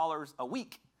 $200 a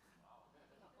week.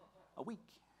 A week.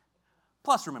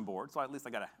 Plus room and board, so at least I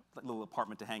got a little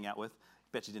apartment to hang out with.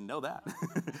 Bet you didn't know that.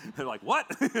 They're like, what?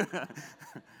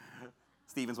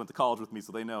 Stevens went to college with me,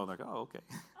 so they know. They're like, oh, okay.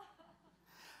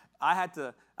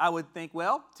 I would think,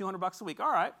 well, $200 a week,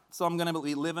 all right. So I'm going to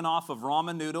be living off of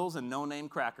ramen noodles and no-name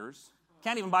crackers.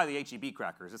 Can't even buy the H-E-B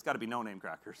crackers. It's got to be no-name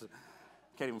crackers.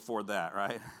 Can't even afford that,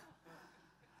 right?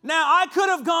 Now, I could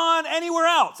have gone anywhere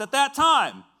else at that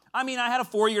time. I mean, I had a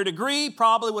 4-year degree,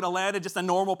 probably would have landed just a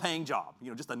normal paying job.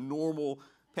 Just a normal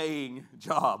paying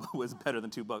job was better than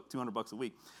 $200 a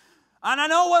week. And I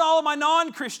know what all of my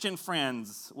non-Christian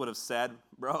friends would have said.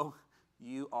 Bro,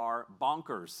 you are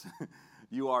bonkers.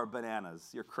 You are bananas.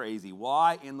 You're crazy.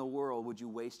 Why in the world would you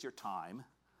waste your time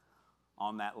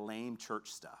on that lame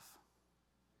church stuff?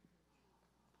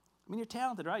 I mean, you're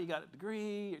talented, right? You got a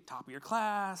degree, you're top of your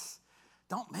class.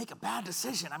 Don't make a bad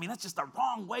decision. I mean, that's just the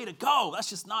wrong way to go. That's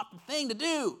just not the thing to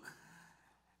do.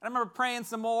 And I remember praying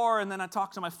some more, and then I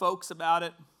talked to my folks about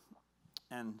it.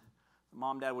 And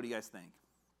Mom, Dad, what do you guys think?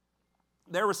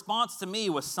 Their response to me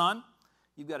was, son,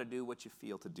 you've got to do what you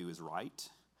feel to do is right.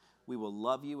 We will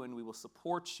love you and we will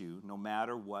support you no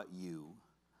matter what you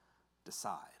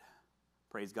decide.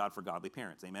 Praise God for godly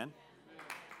parents. Amen?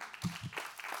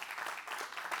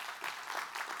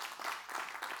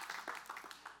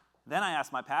 Then I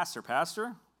asked my pastor,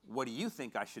 Pastor, what do you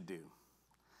think I should do?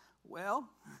 Well,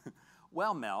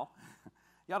 Mel,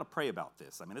 you ought to pray about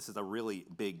this. I mean, this is a really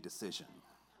big decision.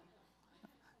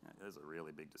 It is a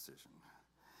really big decision.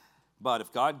 But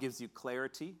if God gives you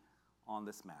clarity on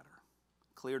this matter,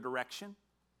 clear direction,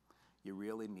 you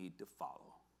really need to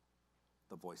follow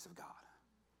the voice of God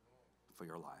for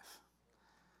your life.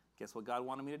 Guess what God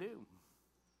wanted me to do?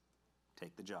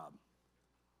 Take the job.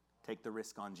 Take the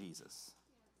risk on Jesus.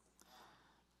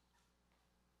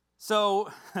 So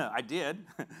I did,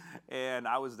 and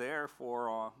I was there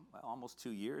for almost 2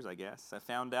 years, I guess. I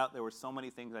found out there were so many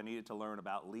things I needed to learn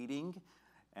about leading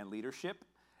and leadership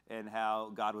and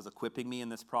how God was equipping me in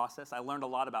this process. I learned a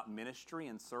lot about ministry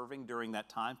and serving during that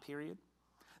time period.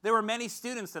 There were many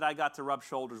students that I got to rub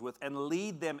shoulders with and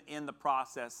lead them in the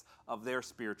process of their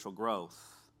spiritual growth.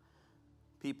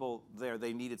 People there,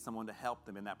 they needed someone to help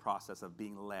them in that process of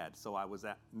being led. So I was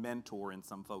that mentor in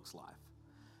some folks' life.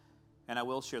 And I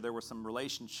will share there were some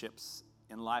relationships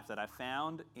in life that I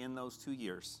found in those 2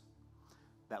 years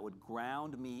that would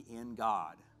ground me in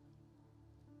God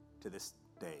to this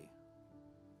day,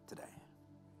 today.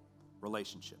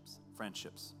 Relationships,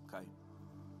 friendships, okay?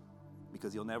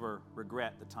 Because you'll never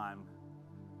regret the time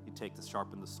you take to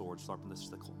sharpen the sword, sharpen the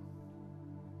sickle.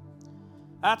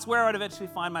 That's where I'd eventually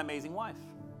find my amazing wife.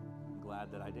 I'm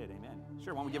glad that I did, amen.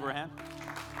 Sure, why don't we give her a hand?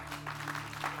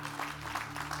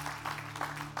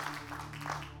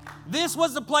 This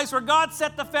was the place where God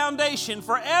set the foundation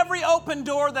for every open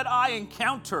door that I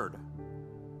encountered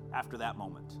after that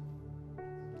moment.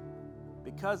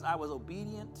 Because I was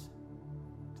obedient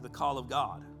to the call of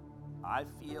God, I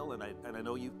feel, and I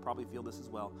know you probably feel this as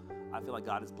well, I feel like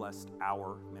God has blessed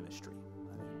our ministry.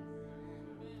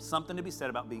 Something to be said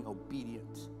about being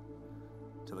obedient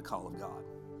to the call of God.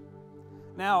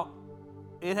 Now,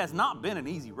 it has not been an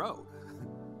easy road.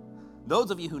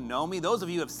 Those of you who know me, those of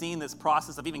you who have seen this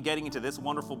process of even getting into this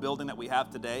wonderful building that we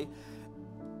have today,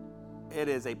 it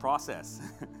is a process.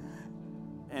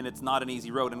 And it's not an easy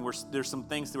road. And there's some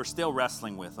things that we're still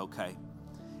wrestling with, okay?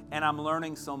 And I'm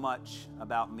learning so much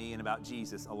about me and about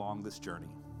Jesus along this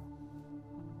journey.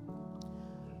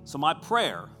 So my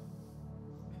prayer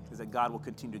is that God will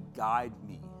continue to guide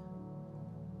me,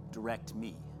 direct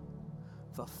me,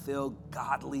 fulfill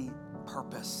godly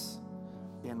purpose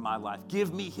in my life.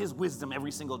 Give me his wisdom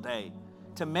every single day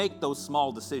to make those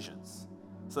small decisions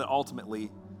so that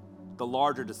ultimately the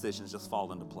larger decisions just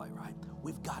fall into play, right?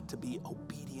 We've got to be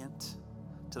obedient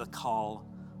to the call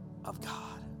of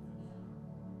God.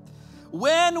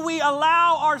 When we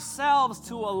allow ourselves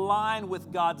to align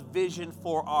with God's vision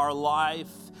for our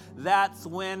life, that's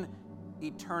when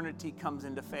eternity comes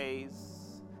into phase.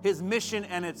 His mission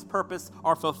and its purpose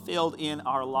are fulfilled in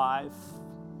our life.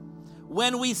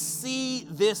 When we see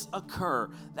this occur,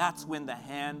 that's when the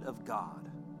hand of God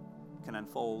can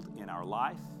unfold in our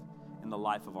life, in the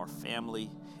life of our family,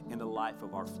 in the life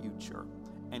of our future.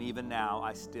 And even now,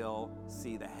 I still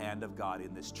see the hand of God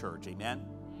in this church. Amen?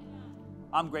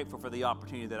 I'm grateful for the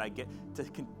opportunity that I get to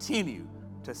continue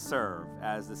to serve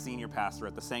as the senior pastor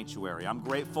at the sanctuary. I'm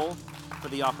grateful for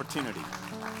the opportunity.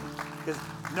 Because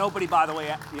nobody, by the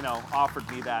way, offered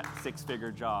me that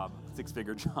six-figure job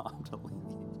to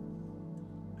lead.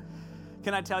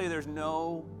 Can I tell you, there's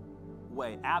no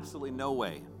way, absolutely no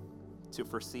way, to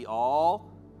foresee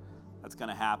all that's going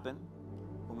to happen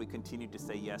when we continue to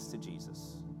say yes to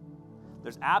Jesus.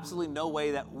 There's absolutely no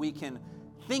way that we can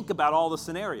think about all the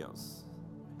scenarios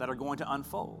that are going to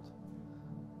unfold.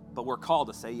 But we're called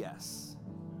to say yes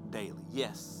daily.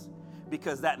 Yes.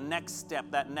 Because that next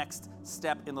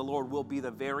step in the Lord will be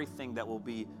the very thing that will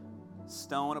be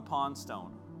stone upon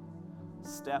stone,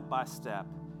 step by step.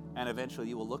 And eventually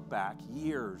you will look back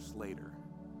years later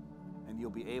and you'll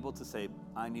be able to say,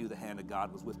 I knew the hand of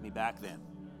God was with me back then.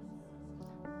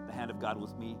 The hand of God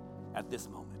was with me at this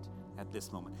moment, at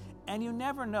this moment. And you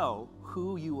never know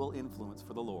who you will influence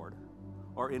for the Lord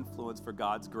or influence for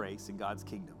God's grace and God's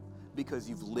kingdom because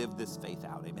you've lived this faith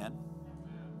out. Amen?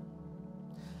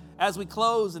 As we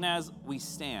close and as we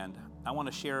stand, I want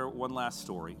to share one last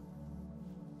story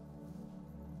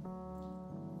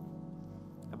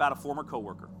about a former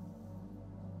coworker.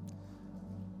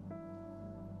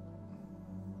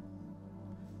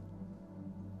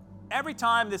 Every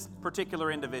time this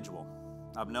particular individual,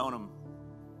 I've known him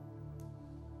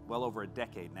well over a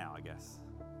decade now, I guess.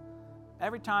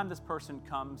 Every time this person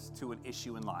comes to an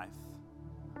issue in life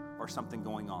or something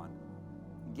going on,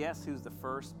 guess who's the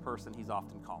first person he's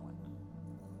often calling?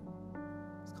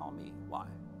 He's calling me. Why?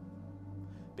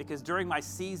 Because during my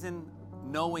season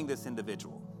knowing this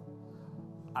individual,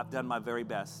 I've done my very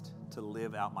best to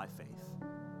live out my faith.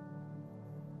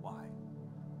 Why?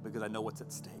 Because I know what's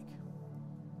at stake.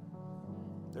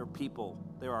 There are people,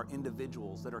 there are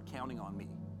individuals that are counting on me.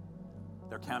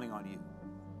 They're counting on you.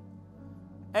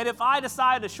 And if I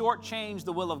decide to shortchange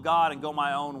the will of God and go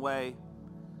my own way,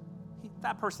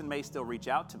 that person may still reach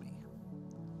out to me.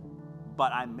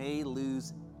 But I may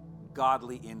lose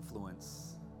godly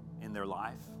influence in their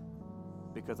life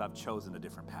because I've chosen a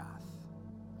different path.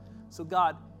 So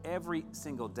God, every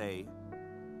single day,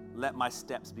 let my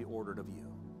steps be ordered of you.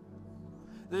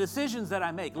 The decisions that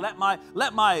I make, let my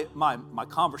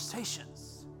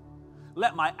conversations,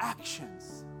 let my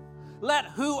actions, let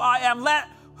who I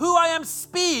am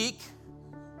speak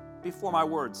before my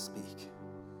words speak.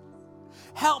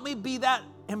 Help me be that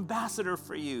ambassador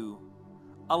for you,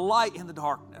 a light in the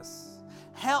darkness.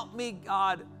 Help me,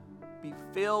 God, be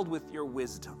filled with your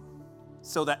wisdom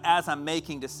so that as I'm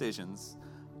making decisions,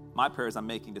 my prayer is I'm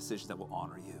making decisions that will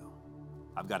honor you.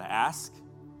 I've got to ask,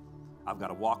 I've got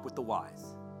to walk with the wise,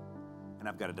 and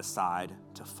I've got to decide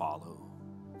to follow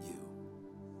you.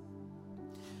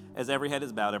 As every head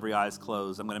is bowed, every eye is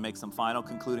closed, I'm going to make some final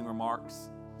concluding remarks,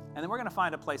 and then we're going to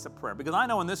find a place of prayer. Because I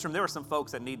know in this room there are some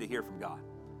folks that need to hear from God.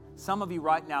 Some of you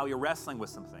right now, you're wrestling with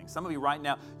some things. Some of you right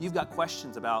now, you've got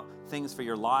questions about things for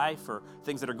your life or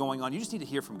things that are going on. You just need to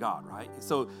hear from God, right?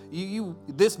 So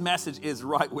this message is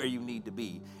right where you need to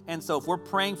be. And so if we're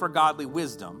praying for godly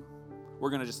wisdom, we're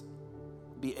going to just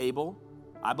be able,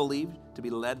 I believe, to be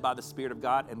led by the Spirit of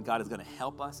God, and God is going to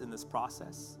help us in this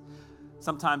process.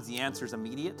 Sometimes the answer is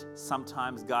immediate.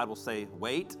 Sometimes God will say,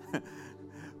 wait.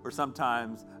 Or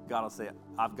sometimes God will say,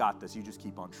 I've got this. You just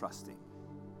keep on trusting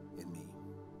in me.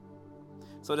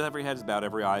 So as every head is bowed,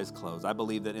 every eye is closed, I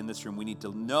believe that in this room we need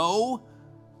to know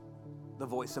the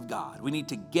voice of God. We need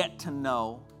to get to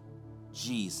know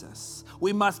Jesus.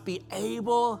 We must be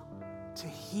able to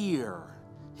hear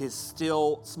his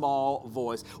still small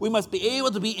voice. We must be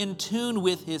able to be in tune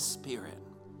with his Spirit.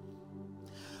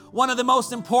 One of the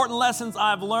most important lessons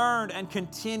I've learned and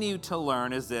continue to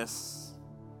learn is this.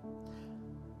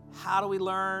 How do we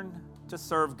learn to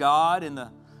serve God in the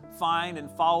find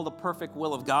and follow the perfect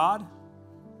will of God?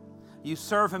 You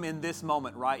serve him in this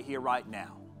moment, right here, right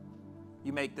now.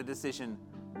 You make the decision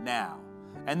now.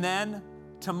 And then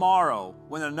tomorrow,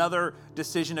 when another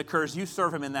decision occurs, you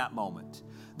serve him in that moment.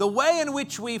 The way in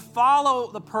which we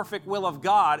follow the perfect will of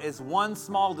God is one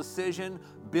small decision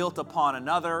built upon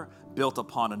another, built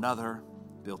upon another,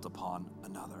 built upon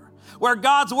another. Where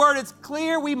God's word is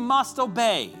clear, we must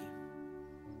obey.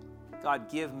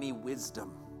 God, give me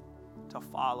wisdom to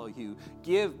follow you.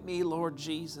 Give me, Lord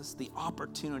Jesus, the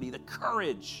opportunity, the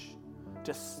courage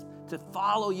to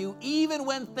follow you even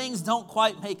when things don't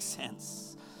quite make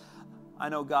sense. I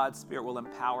know God's Spirit will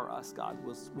empower us. God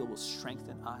will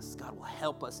strengthen us. God will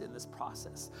help us in this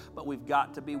process. But we've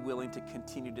got to be willing to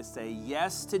continue to say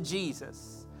yes to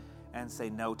Jesus and say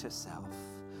no to self.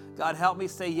 God, help me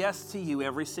say yes to you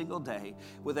every single day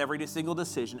with every single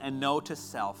decision, and no to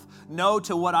self, no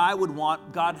to what I would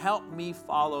want. God, help me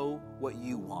follow what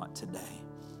you want today,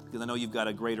 because I know you've got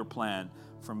a greater plan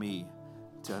for me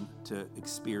to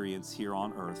experience here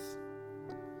on earth.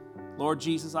 Lord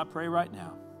Jesus, I pray right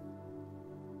now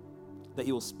that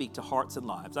you will speak to hearts and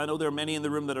lives. I know there are many in the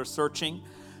room that are searching,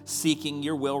 seeking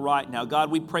your will right now.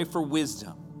 God, we pray for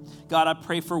wisdom. God, I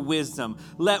pray for wisdom.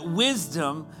 Let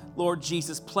wisdom, Lord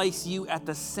Jesus, place you at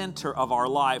the center of our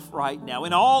life right now,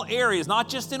 in all areas, not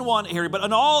just in one area, but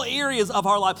in all areas of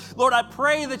our life. Lord, I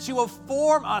pray that you will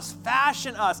form us,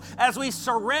 fashion us as we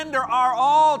surrender our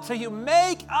all to you.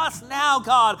 Make us now,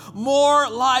 God, more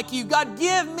like you. God,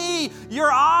 give me your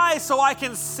eyes so I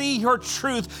can see your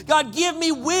truth. God, give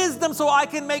me wisdom so I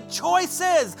can make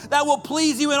choices that will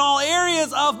please you in all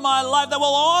areas of my life, that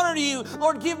will honor you.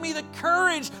 Lord, give me the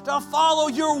courage to follow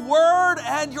your word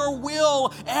and your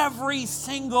will every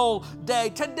single day.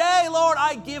 Today, Lord,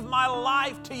 I give my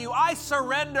life to you. I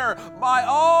surrender my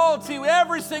all to you.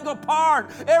 Every single part,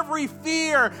 every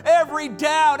fear, every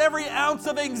doubt, every ounce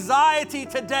of anxiety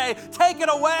today, take it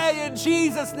away in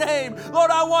Jesus' name.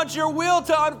 Lord, I want your will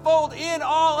to unfold in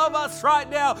all of us right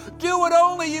now. Do what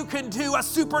only you can do, a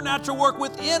supernatural work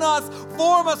within us.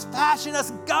 Form us, fashion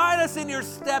us, guide us in your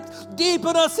steps,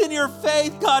 deepen us in your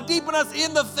faith, God. Deepen us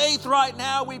in the faith right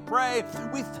now, we pray.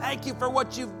 We thank you for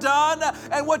what you've done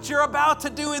and what you're about to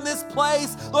do in this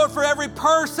place. Lord, for every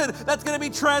person that's going to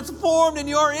be transformed in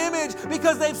your image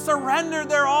because they've surrendered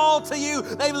their all to you.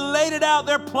 They've laid it out,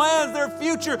 their plans, their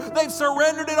future. They've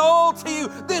surrendered it all to you.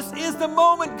 This is the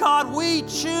moment, God, we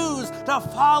choose to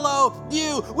follow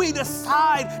you. We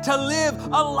decide to live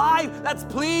a life that's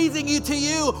pleasing you to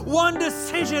you. One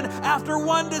decision after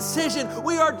one decision.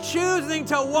 We are choosing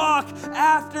to walk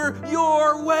after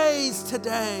your ways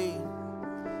today.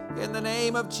 In the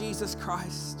name of Jesus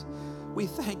Christ, we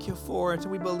thank you for it.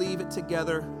 We believe it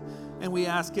together, and we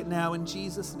ask it now in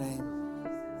Jesus' name.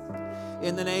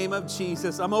 In the name of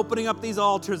Jesus, I'm opening up these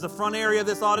altars, the front area of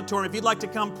this auditorium. If you'd like to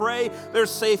come pray,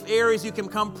 there's safe areas you can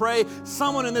come pray.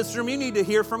 Someone in this room, you need to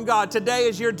hear from God. Today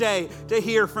is your day to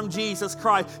hear from Jesus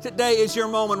Christ. Today is your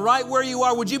moment. Right where you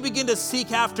are, would you begin to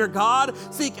seek after God?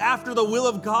 Seek after the will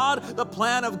of God, the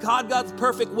plan of God, God's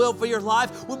perfect will for your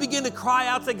life. We'll begin to cry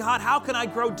out to God, how can I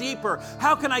grow deeper?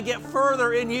 How can I get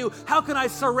further in you? How can I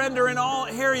surrender in all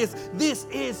areas? This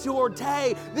is your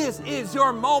day. This is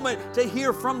your moment to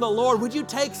hear from the Lord. Would you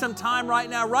take some time right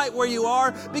now, right where you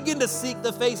are, begin to seek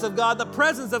the face of God. The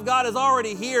presence of God is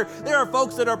already here. There are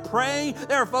folks that are praying.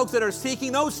 There are folks that are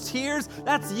seeking. Those tears,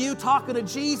 that's you talking to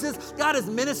Jesus. God is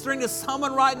ministering to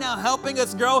someone right now, helping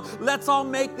us grow. Let's all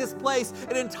make this place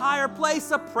an entire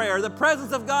place of prayer. The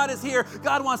presence of God is here.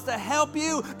 God wants to help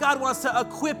you. God wants to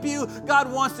equip you.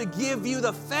 God wants to give you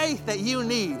the faith that you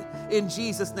need in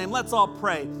Jesus' name. Let's all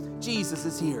pray. Jesus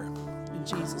is here. In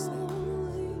Jesus' name.